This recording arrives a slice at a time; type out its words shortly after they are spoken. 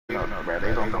No, bro,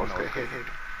 they don't know what's good.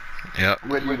 Yep.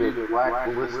 What do you do? Black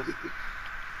ballistic.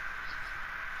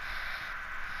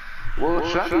 Well,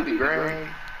 should I do the gray?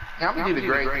 Yeah, I'm gonna do the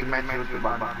gray to match with the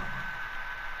bottom.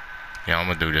 Yeah, I'm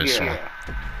gonna do this one.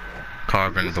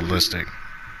 Carbon ballistic.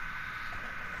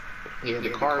 Yeah, the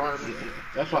carbon.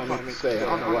 That's what I meant to say. I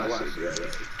don't know why I said gray.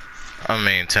 I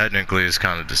mean, technically, it's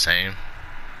kind of the same.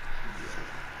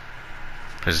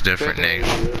 It's different names.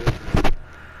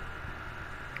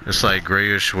 It's like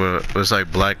grayish with, it's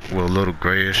like black with a little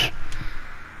grayish.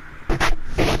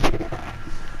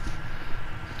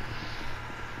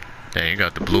 Then you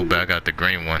got the blue bag, I got the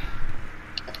green one.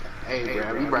 Hey,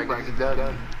 bro, we breaking this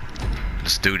down.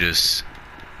 Let's do this.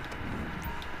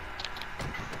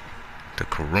 The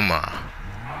Kuruma.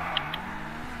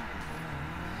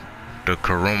 The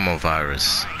Kuruma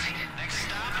virus.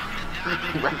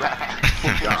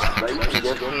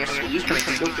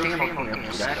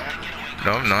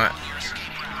 No, I'm not.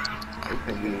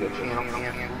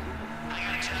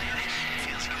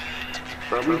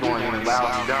 Bro, we going in loud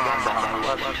and dumb,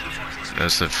 bro.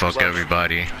 That's the fuck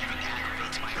everybody.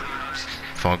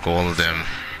 Fuck all of them.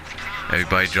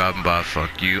 Everybody dropping by,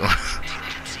 fuck you.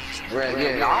 Bro,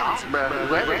 yeah, bro,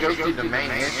 whoever goes to the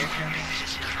main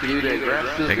entrance, do the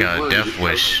aggressive. They got a death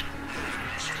wish.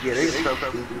 Yeah, they're so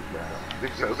stupid, bro.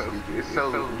 They're so stupid. It's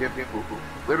so difficult.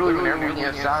 Literally, whenever we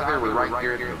inside there, we're right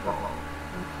there at the ball.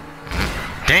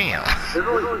 Damn.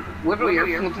 Literally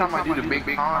every single time I do the big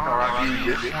con or I do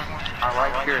this one, I'm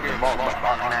right here at the ball, like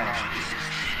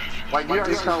like you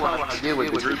already saw what I did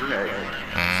with the group tag.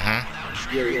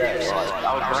 Yeah, I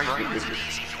was right there.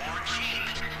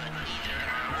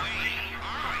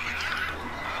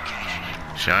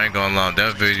 Shit, I ain't gonna lie,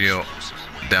 that video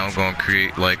that I'm gonna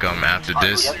create like after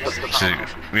this. Shit,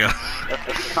 yeah.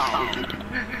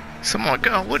 So my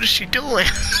god, what is she doing?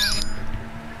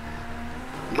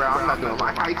 Bro, I'm not doing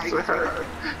my heist with her.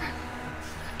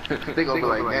 They gonna be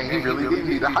like, man, he really did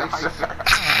need a heist with her.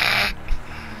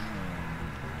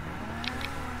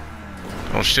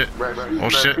 Oh shit. Oh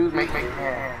shit.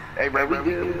 Hey, bro, we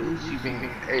do.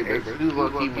 Hey, bro, you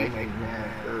look, he make me mad.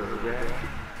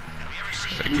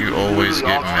 Like you always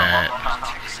get mad.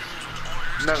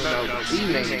 No, he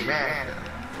made me mad.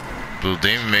 Blue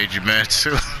Demon made you mad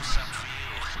too.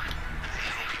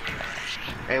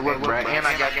 Hey, look, bro, and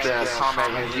I got the combat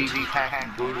MGG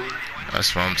pack.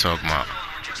 That's what I'm talking about.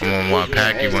 I want why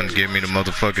Packy wouldn't give me the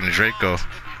motherfucking Draco.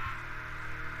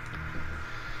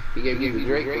 He gave you the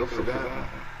Draco for that.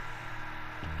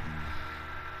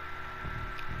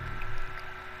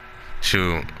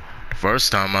 Shoot,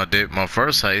 first time I did my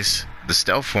first heist, the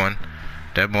stealth one,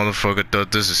 that motherfucker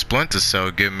thought this is Splinter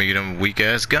Cell giving me them weak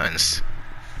ass guns.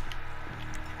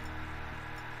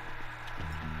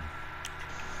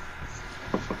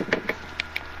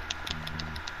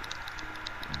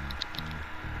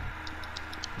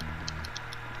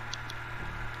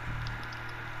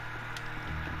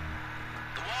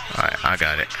 Alright, I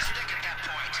got it.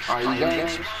 Are you done?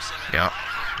 Yep.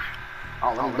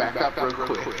 Oh, let me back up real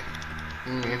quick.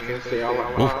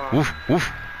 Woof, woof,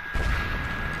 woof.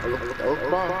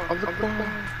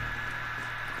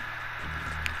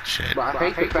 Shit.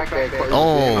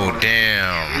 Oh,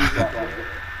 damn.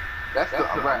 That's the,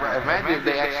 right. Imagine if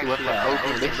they actually left that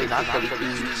open, they should not go to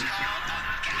keys.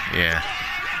 Yeah.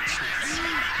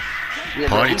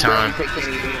 Party time.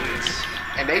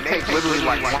 And they take literally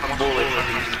like one bullet from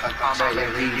these combat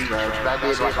MVs, bro. That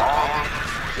did like all.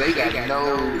 They got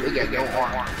no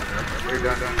armor.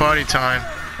 Party time.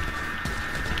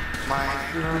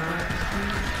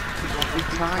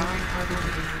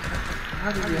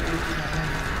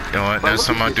 You know what? Next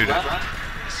time I do that.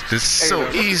 This is so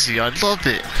easy. I love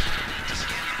it.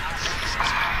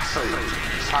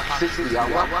 Toxicity, I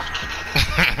love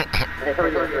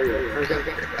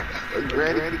it.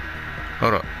 Ready?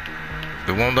 Hold up.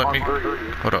 It won't let me.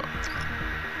 Hold up.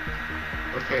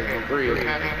 Okay, 3.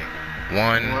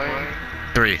 1,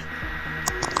 3.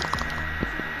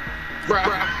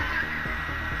 Bruh.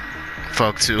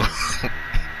 Fuck 2.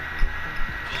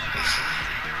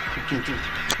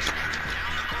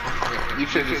 You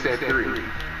should have said 3.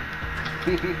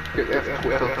 Cause that's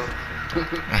 12.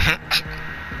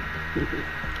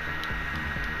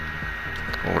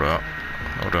 Hold up.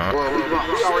 Hold up. Well, we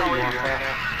already on that.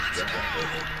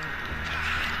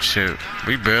 Shit,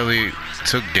 we barely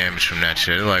took damage from that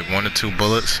shit. Like 1 or 2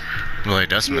 bullets. Like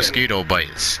that's mosquito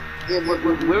bites. Yeah, but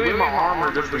literally my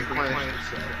armor just replenished.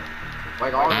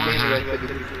 Like all the damage I took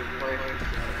is replenished.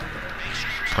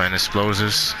 Plant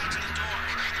explosives.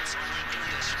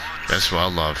 That's what I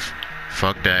love.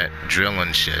 Fuck that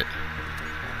drilling shit.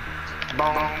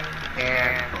 Boom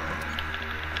and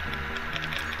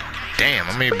Damn,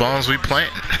 how many bombs we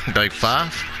planting? Like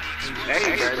 5? There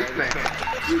you go, this thing.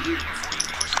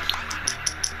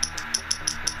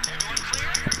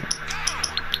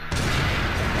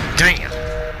 Damn.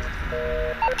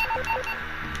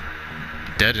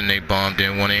 Detonate bomb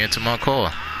didn't want to enter my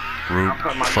car. Rude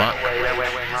fuck.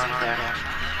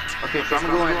 Okay, so I'm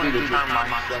gonna go and do the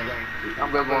termite thing.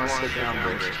 I'm gonna go and sit down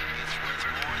there.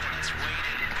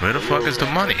 Where the fuck is the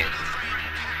money?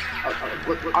 Oh,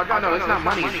 no, it's not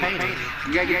money, it's painting.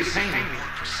 You gotta get the painting.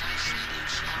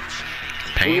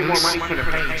 We need more money for the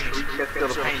painting, so we can get still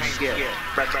the painting skill.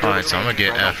 Alright, so I'm gonna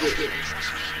get F.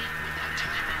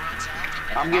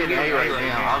 I'm getting A right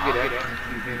now. I'll get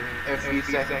F in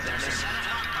seconds.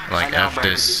 Like F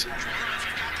this.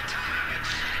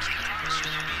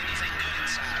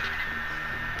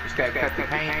 Just gotta cut the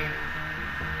paint.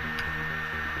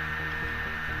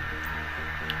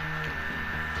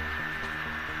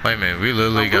 Wait a minute, we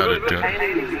literally gotta do.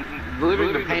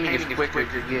 Literally, the painting is quicker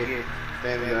to get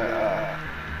than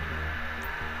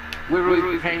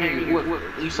literally, the painting. Look,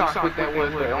 you saw how quick that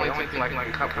was, but it only took like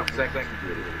a couple of seconds to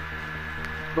get it.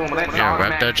 Boom, that's Yeah,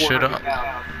 wrap that shit up.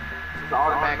 It's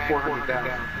automatic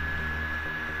 400,000.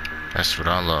 That's what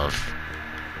I love.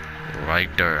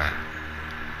 Right there.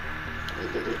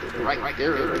 Right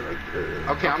there.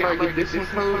 Okay, I'm gonna get this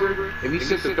one over. If you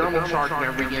set the thermal charge and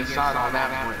everything inside on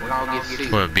that one, and I'll get C.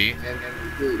 What, B?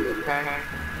 Okay.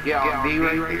 Yeah, on B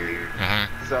right there.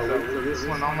 So this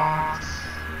one almost.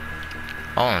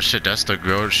 Oh shit, that's the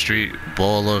Grove Street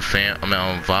Baller fan. I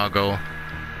mean, Vago.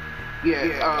 Yeah,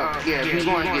 yeah, if you're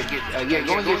going to get, yeah,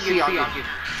 go and get C, I'll get,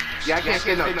 yeah, I can't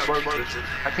set no explosives.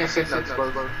 I can't set no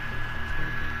explosives.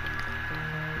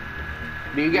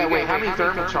 Do you got, wait, how many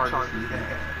thermal charges do you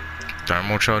have?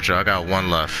 Thermal charger, I got 1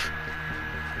 left.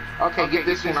 Okay, get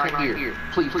this one right here.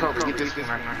 Please, Cobra, get this one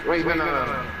right here. Wait, no.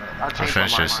 I'll change my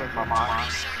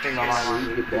mind. Hang on,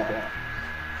 we get that.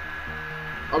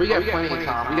 Oh, we got plenty of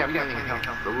time. We got plenty of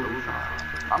time.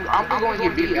 I'm going to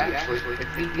get B, actually.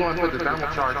 If he's going for the thermal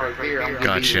charge right there, I'm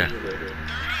going to get B. Gotcha.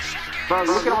 Bro,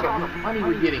 look at all the money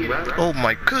we're getting, bro. Oh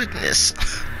my goodness.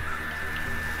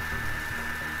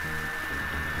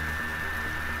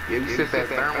 Yeah, you set that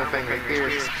thermal thing right there.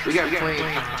 We got plenty of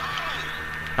time.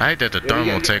 I hate that the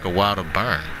thermal take a while to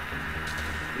burn.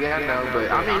 Yeah, I know,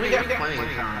 but I mean, we got plenty of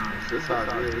time. It's all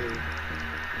good.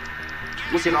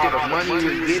 Look at all the money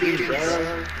we're getting,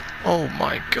 bro. Oh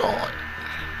my god.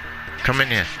 Come in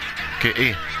here. Get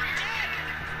E.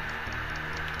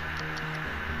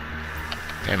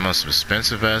 They most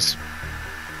expensive ass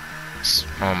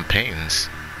paintings.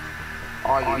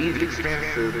 Oh, yeah, these are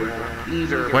expensive, bro.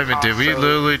 These are. Wait a minute, did we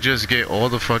literally just get all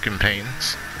the fucking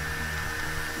paintings?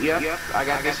 Yep, I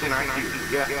got this one right here.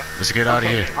 Yeah. Let's get out of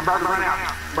here. I'm about to run out.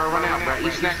 Bro.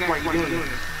 Eat snacks while you're doing this.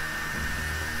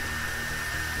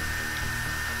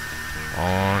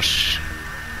 Oh shit.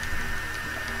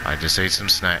 I just ate some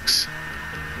snacks.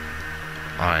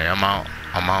 Alright, I'm out.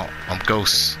 I'm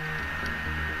ghost.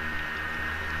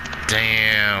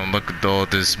 Damn, look at all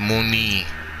this money.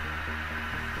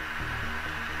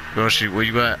 Roshi, where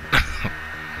you at?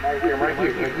 Right here.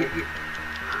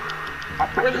 I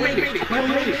barely made it.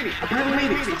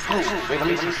 Oh, wait, let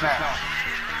me see snacks.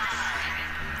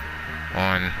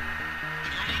 On.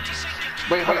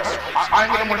 Wait, hold on. I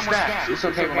get no more snacks. It's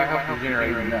okay, but my health is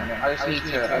generating now. I just need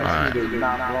to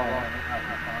not blow.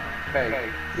 Okay.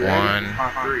 1,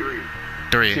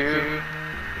 3. 2.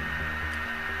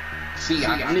 See,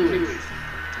 I knew it.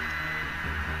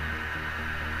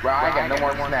 Bro, I got no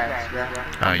more snacks, bro.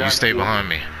 Alright, you stay behind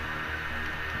me.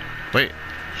 Wait,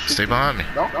 stay behind me.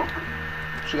 No.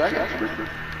 Shoot, I got you.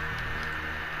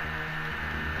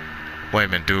 Wait a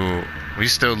minute, dude. We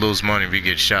still lose money if we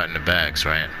get shot in the backs,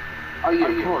 right? Oh, yeah,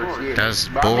 of course, yeah. That's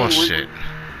bullshit.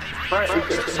 Bro, it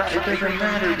doesn't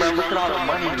matter, bro. Look at all the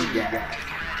money we got.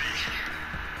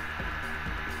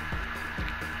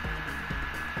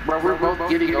 Bro, we're both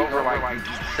getting over like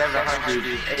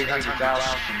 700,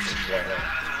 800,000.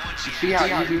 You see how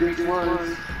easy this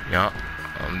was? Yup,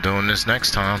 I'm doing this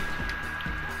next time.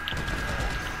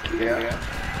 Yeah.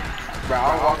 Bro,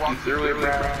 I'll walk you through it,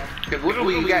 bro. Because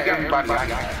literally you got everybody I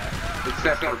got.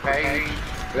 Except for Paige.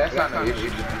 But that's not no issue,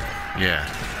 bro. Yeah.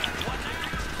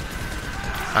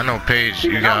 I know Paige,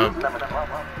 you got...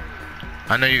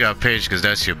 I know you got Paige because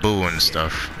that's your boo and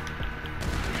stuff.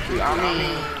 I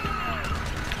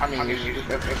mean,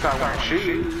 if I wear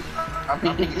shoes, I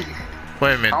mean...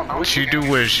 Wait a minute, she do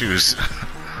wear shoes.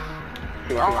 I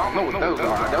don't know what those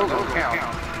are. Those don't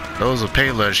count. Those are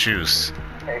Payless shoes.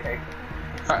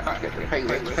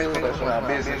 Payless went out of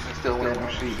business and still wearing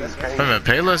shoes. That's crazy. Wait a minute,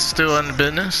 Payless still in the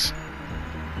business?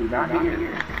 Not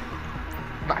here.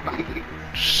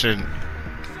 Shit.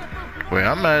 Where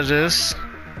I'm at this.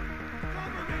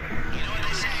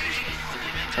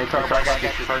 Hey, Carver, I gotta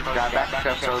get the first guy back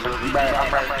up over.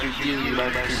 I'm ready to you, you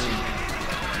better to me.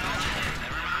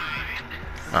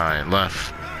 Alright,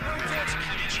 left.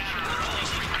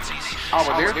 Oh,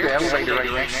 but there's the elevator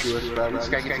right next to us, bro. We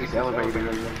just gotta get to this elevator.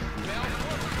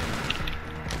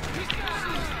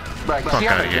 Bro, see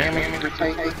how the damage we're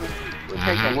taking? We're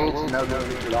taking little to no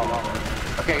damage at all.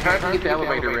 Okay, hurry up and get the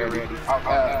elevator ready.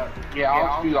 Yeah,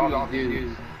 I'll shoot all these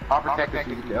dudes. I'll protect us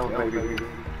and get the elevator ready.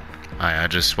 Alright, I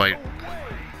just swiped.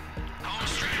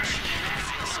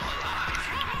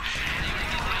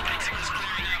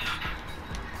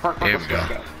 There we go.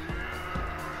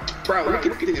 Bro, look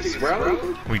at this,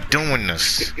 bro. We doing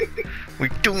this. We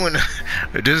doing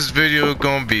this video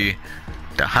gonna be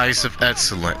the Heist of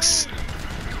Excellence.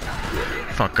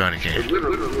 Fuck out of here.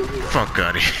 Fuck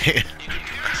out of here.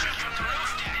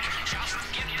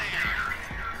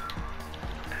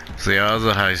 See, that was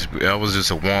a heist. That was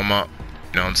just a warm up.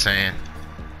 You know what I'm saying?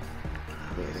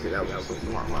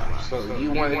 So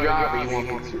you want to drive or you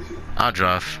want me to? I'll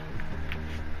drive.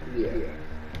 Yeah.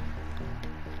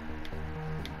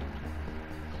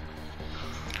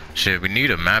 Shit, we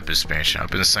need a map expansion. I've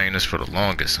been saying this for the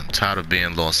longest. I'm tired of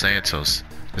being Los Santos.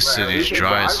 The city's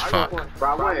dry as fuck.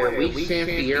 I want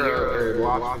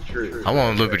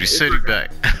Liberty City back.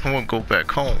 I want to go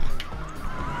back home.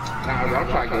 I'm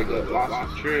trying to get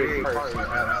Lost Tree first.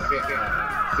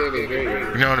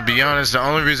 You know, to be honest, the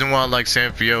only reason why I like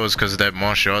San Fierro is because of that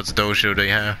martial arts dojo they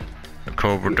have. The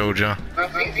Cobra Dojo.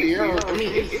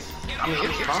 It's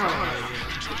fine.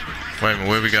 Wait a minute,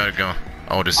 where we gotta go?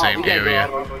 Oh, the same area.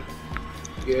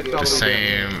 The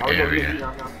same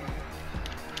area.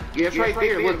 Yeah, it's right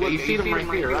there. Look, you see them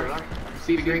right there, right?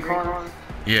 See the green car?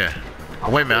 Yeah.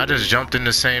 Oh, wait a minute, I just jumped in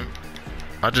the same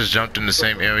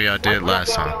area I did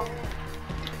last time.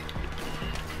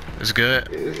 It's good.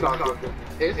 It's all good.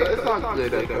 It's all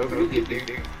good, though. We'll get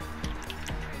there.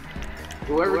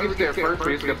 Whoever gets there first,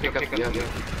 we're just gonna pick up the other.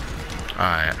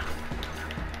 Alright.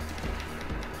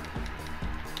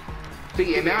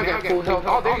 See, and now I got full health.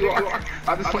 Oh, there you are.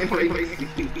 I just went for it.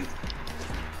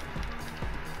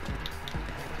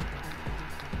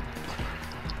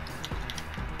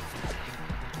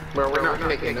 Bro, we're not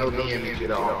taking no damage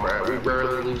at all, bro. We're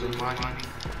barely losing money.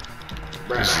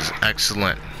 Bro. This is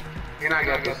excellent. And I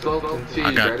got the scope too,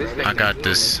 I got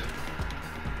this.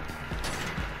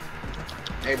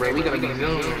 Hey, bro, we gonna be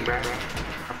zoomed, bro.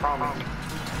 I promise.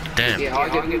 Damn. Yeah,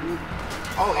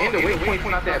 oh, and the waypoint's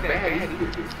not that bad either.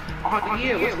 Oh,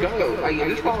 yeah, let's go. Like, yeah,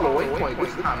 just follow the waypoint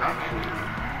this time, actually.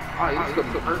 Oh, yeah, this is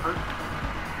gonna be perfect.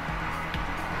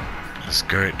 That's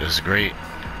great. That's great.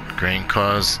 Green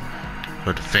cars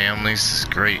for the families. It's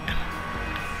great.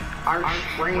 Our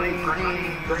green.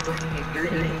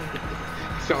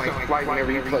 So like flight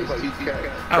whenever you play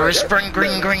 2K. Our spring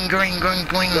green.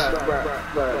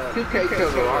 2K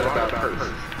tells a lot about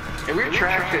person. If you're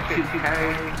trash at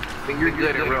 2K, then you're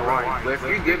good in real life. But if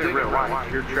you're good in real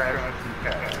life, you're trash at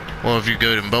 2K. Well, if you're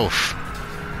good in both.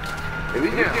 If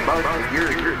you're good in both, then you're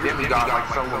a demigod like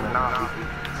Solomonati.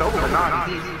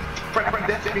 Solomonati, he's...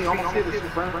 Destiny almost hit us,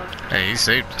 bro. Hey, he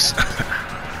saved us.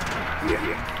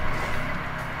 Yeah.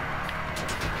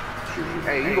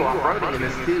 Hey, you go off-roading in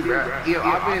this too, bro. Yeah,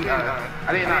 I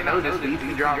did not know this, but if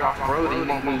you drive off-road, you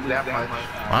won't move that much.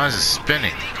 Why is it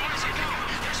spinning?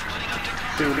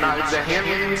 Dude, no, the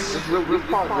handling is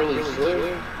really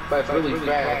slick, but it's really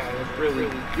fast, and it's really,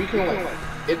 you can like,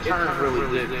 it turns really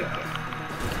good, though.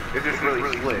 It's just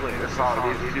really slick, that's all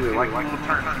it is to do it, like you will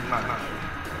turn too much.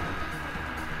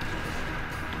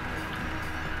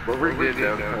 But we're good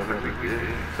though, we're good.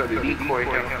 So the decoy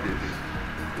health is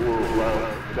a little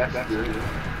low, but that's good.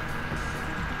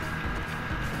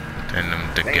 And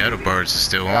the ghetto birds are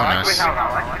still on us.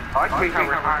 I like how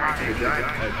we're hiring a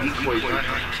decoy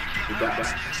gunner.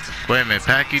 Wait a minute,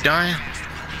 Packy dying?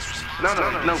 No,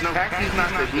 Packy's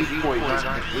not the decoy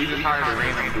gunner. We just hired a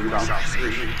random dude off the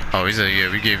street. Oh, he said,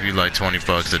 yeah, we gave you like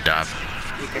 $20 to dive.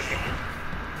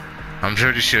 I'm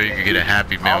pretty sure you could get a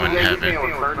Happy Meal in heaven.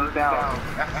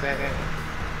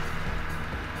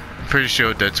 I'm pretty sure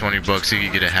with that $20 you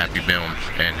could get a Happy Meal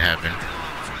in heaven.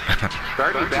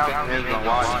 30,000 is a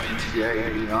lot in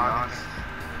GTA, to be honest.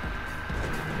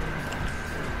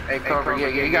 Hey, Cover, yeah,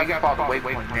 you gotta follow the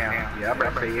waypoint now. Yeah, I'm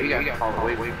about to say, yeah, you gotta follow the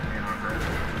waypoint now, bro.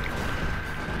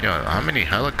 Yo, how many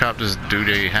helicopters do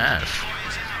they have?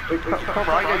 Hey,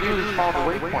 Cover, all you gotta do is follow the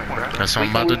waypoint, bro. That's what I'm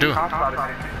about to do.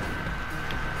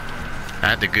 I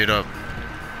had to get up.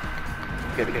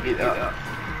 You gotta get up.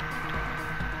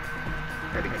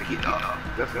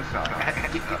 That's not.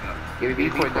 Yeah, the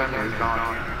decoy gunner is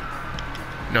gone.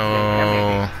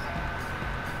 No.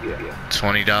 Yeah.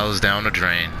 $20 down the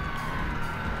drain.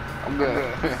 I'm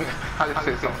good. I just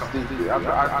said something stupid. I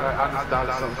just thought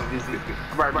of something stupid.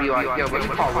 I'm about to be like, yo, let me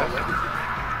call Lester.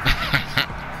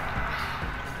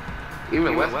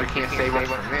 Even Lester can't save us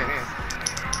from this.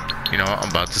 You know what? I'm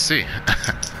about to see.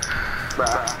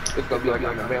 Bruh, it's gonna be like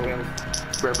unavailable.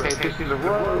 Bruh, pay attention to the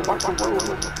road. Watch the road.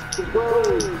 The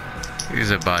road.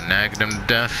 He's about nagging them to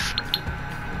death.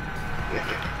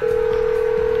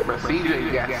 Bruh,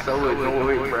 CJ got so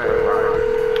annoyed,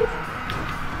 bruh.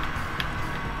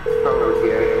 Oh,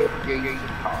 yeah.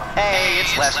 Hey,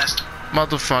 it's Lester.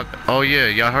 Motherfucker. Oh yeah,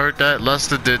 y'all heard that?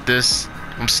 Lester did this.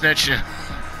 I'm snitching.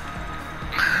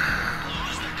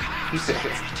 He said,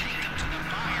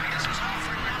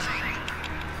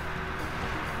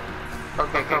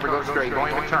 okay, Cobra, go straight. Don't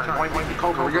even turn. Don't even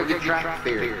Cobra. We're gonna get trapped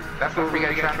there. That's where we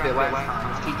got trapped there last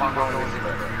time. Let's keep on going this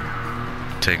way.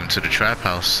 Take him to the trap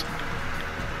house.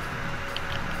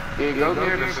 Yeah, go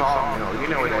there to Sawmill. You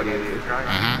know where that is,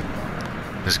 right?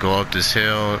 Let's go up this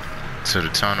hill to the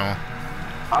tunnel.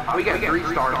 We got 3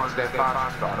 stars instead of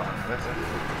 5 stars. That's it.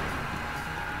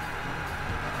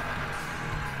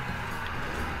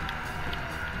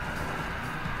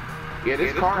 Yeah,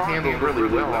 this car handles really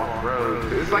well off the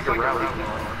road. It's like a rally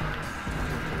car.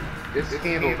 This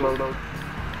handles low.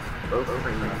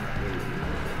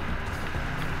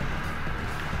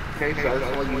 Okay, so I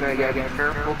just want you know you gotta be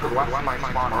careful because watch somebody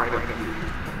spawn right up here.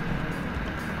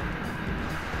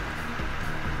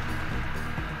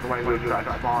 Somebody will try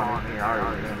to spawn in here. I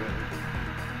already know.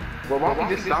 Well, why don't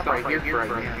we just stop right here for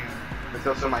right now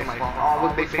until somebody spawns? Oh,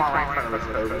 look, they spawn right in front of us,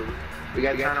 though. We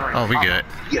gotta turn around. Oh, we good.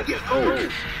 Yeah. Oh.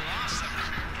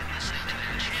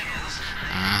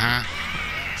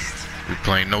 We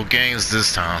playing no games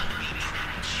this time.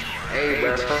 Hey,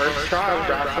 bro, first try,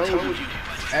 I told you.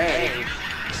 Hey.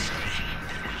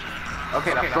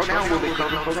 Okay, now slow down a little bit,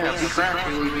 slow down. Be fast,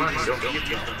 you lose money. Don't get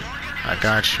you. I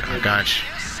got you.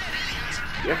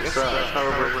 Yes, sir.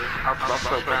 I'm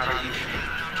so proud of you.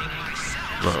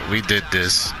 Look, we did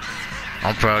this.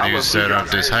 I'm proud of you to set up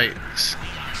this height.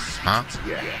 Huh?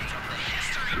 Yeah.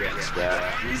 Yes,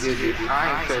 you did it.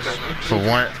 I ain't said that.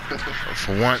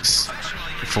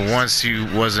 For once you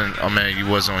wasn't, you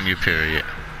wasn't on your period.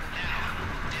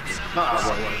 No, I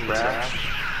wasn't,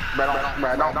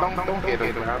 bruh. Don't get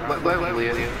him, bruh. Let him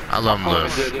live. I let him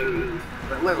live.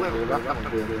 Let him live. I'm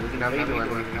good. You know, they doing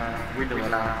we're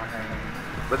doing our thing.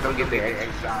 Let them get their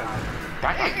exercise.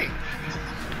 Dang!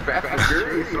 Fast and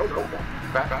Furious.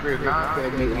 Fast and Furious 9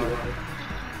 said me.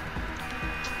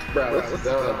 Bruh, let's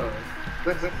go.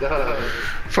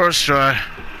 First try.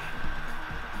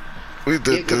 We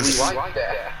did this. We like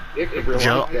that. We like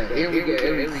that. And we got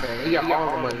everything. We got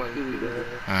all the money too, bro.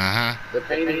 The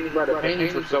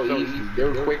paintings were so easy. They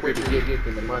were quicker to get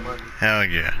than the money. Hell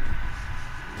yeah.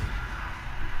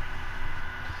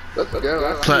 Let's go.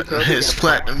 It's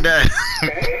platinum dead.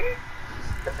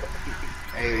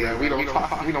 Hey, man, we don't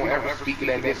ever speak of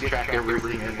that diss track ever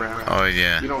again, bro. Oh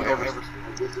yeah. We don't ever speak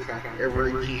of this track ever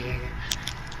again.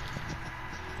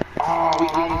 Oh, we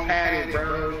almost had it,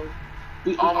 bro.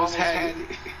 We almost had it.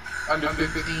 Under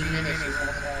 15 minutes.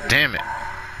 Damn it.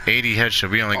 80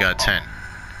 headshot. We only got 10.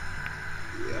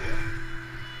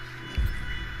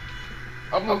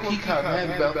 I'm gonna keep kind of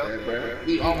mad about that, bro.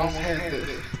 We almost had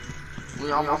this.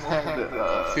 We almost had the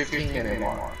 15-minute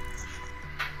mark.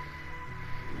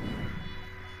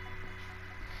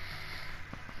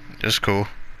 That's cool.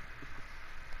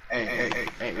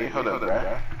 Hey, hold up,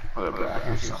 bro. Hold up, bro. I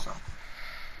hear something.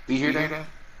 Do you hear that?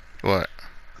 What?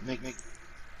 Nick.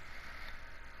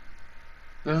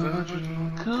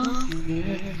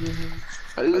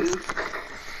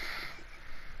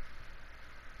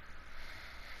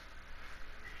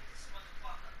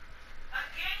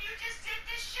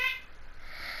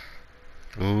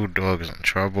 Ooh, dog is in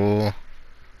trouble.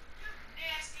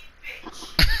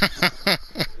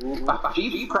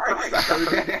 Jesus Christ, I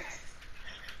heard that.